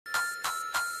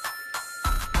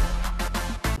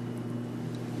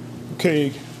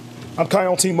Okay, I'm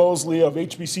Kyle T. Mosley of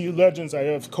HBCU Legends. I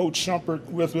have Coach Shumpert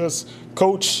with us.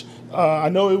 Coach, I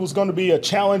know it was going to be a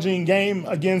challenging game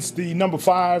against the number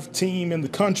 5 team in the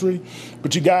country,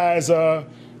 but you guys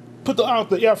put out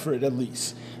the effort at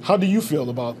least. How do you feel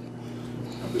about it?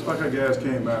 I feel like our guys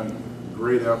came out,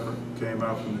 great effort, came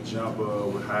out from the jump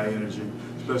with high energy,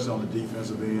 especially on the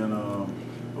defensive end.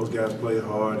 Those guys played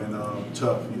hard and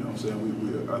tough, you know what I'm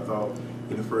saying? I thought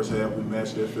in the first half we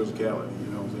matched their physicality, you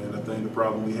know what I'm saying? I think the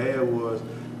problem we had was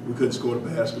we couldn't score the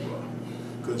basketball.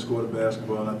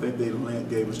 And I think they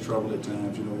gave us trouble at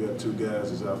times. You know, we have 2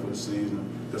 guys that's out for the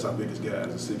season. That's our biggest guys,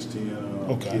 the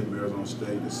 6'10", kid from Arizona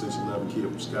State, the 6'11" kid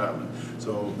from Scotland.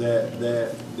 So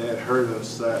that hurt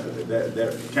us,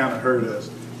 that kind of hurt us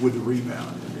with the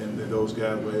rebound. And those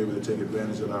guys were able to take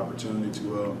advantage of the opportunity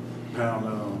to pound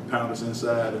us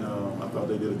inside, and I thought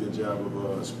they did a good job of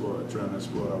trying to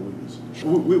exploit our weakness.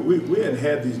 We hadn't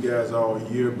had these guys all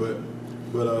year, but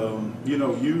you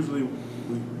know, usually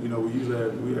we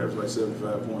average like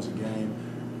 75 points a game.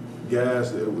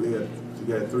 Guys, we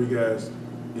had 3 guys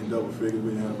in double figures.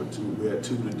 We didn't have but 2. We had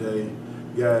 2 today.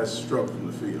 Guys struggle from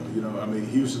the field. You know, I mean,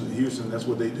 Houston, that's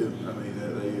what they do. I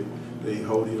mean, they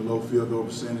hold you low field goal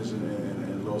percentage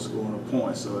and low scoring of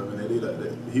points. So I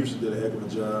mean, Houston did a heck of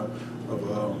a job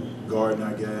of guarding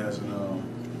our guys,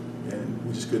 and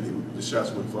we just couldn't. The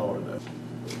shots wouldn't fall today.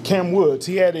 Cam Woods,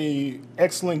 he had an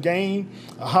excellent game.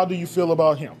 How do you feel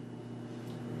about him?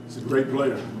 He's a great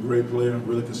player,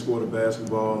 really can score the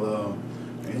basketball,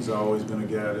 and he's always been a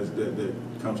guy that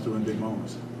comes through in big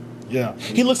moments. Yeah,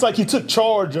 he looks like he took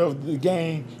charge of the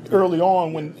game early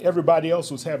on when everybody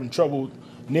else was having trouble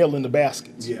nailing the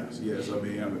baskets. Yes. I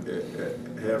mean, at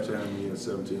halftime he had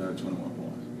 17 out of 21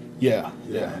 points. Yeah.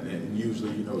 And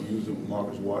usually with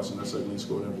Marcus Watson, that's like he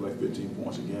scored him for like 15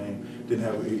 points a game. Didn't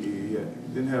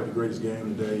have the greatest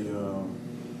game today.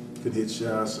 Could hit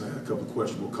shots, a couple of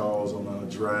questionable calls on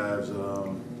drives,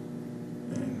 and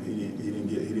he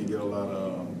didn't get a lot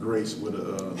of grace with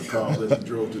the calls as he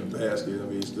drove to the basket. I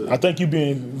mean, I think you're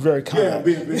being very kind. Yeah,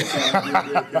 being very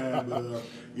kind. But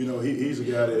you know, he's a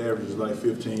guy that averages like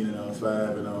 15 and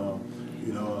 5, and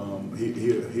you know,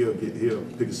 he'll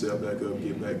pick himself back up,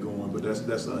 get back going. But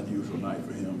that's an unusual night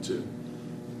for him too.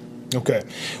 Okay.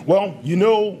 Well, you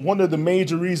know, one of the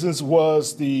major reasons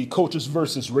was the Coaches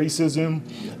versus Racism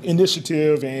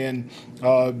initiative and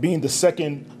being the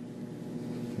second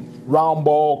round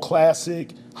ball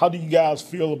classic. How do you guys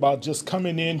feel about just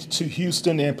coming into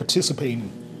Houston and participating?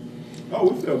 Oh,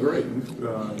 we felt great.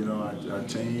 You know, our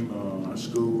team, our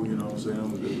school, you know what I'm saying,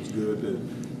 it was good that,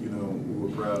 you know, we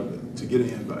were proud to get an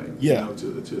invite, you know, to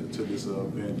this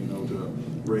event, you know, to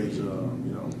raise, you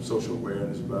know, social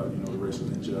awareness about, you know, the racial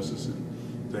injustice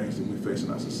and things that we face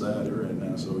in our society right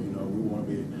now. So, you know, we want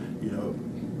to be, you know,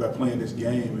 by playing this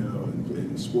game, you know,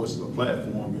 and sports as a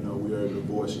platform, you know, we're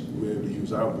able to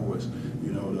use our voice,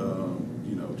 you know,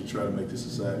 to try to make this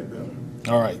society better.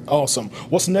 All right, awesome.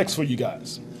 What's next for you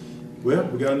guys? Well,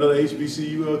 we got another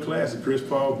HBCU classic, Chris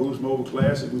Paul Boost Mobile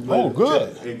Classic.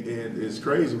 Good. And it's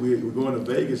crazy. We're going to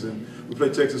Vegas and we play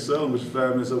Texas Southern, which is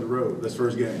 5 minutes up the road. That's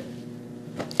first game.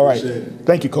 All right.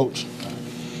 Thank you, Coach.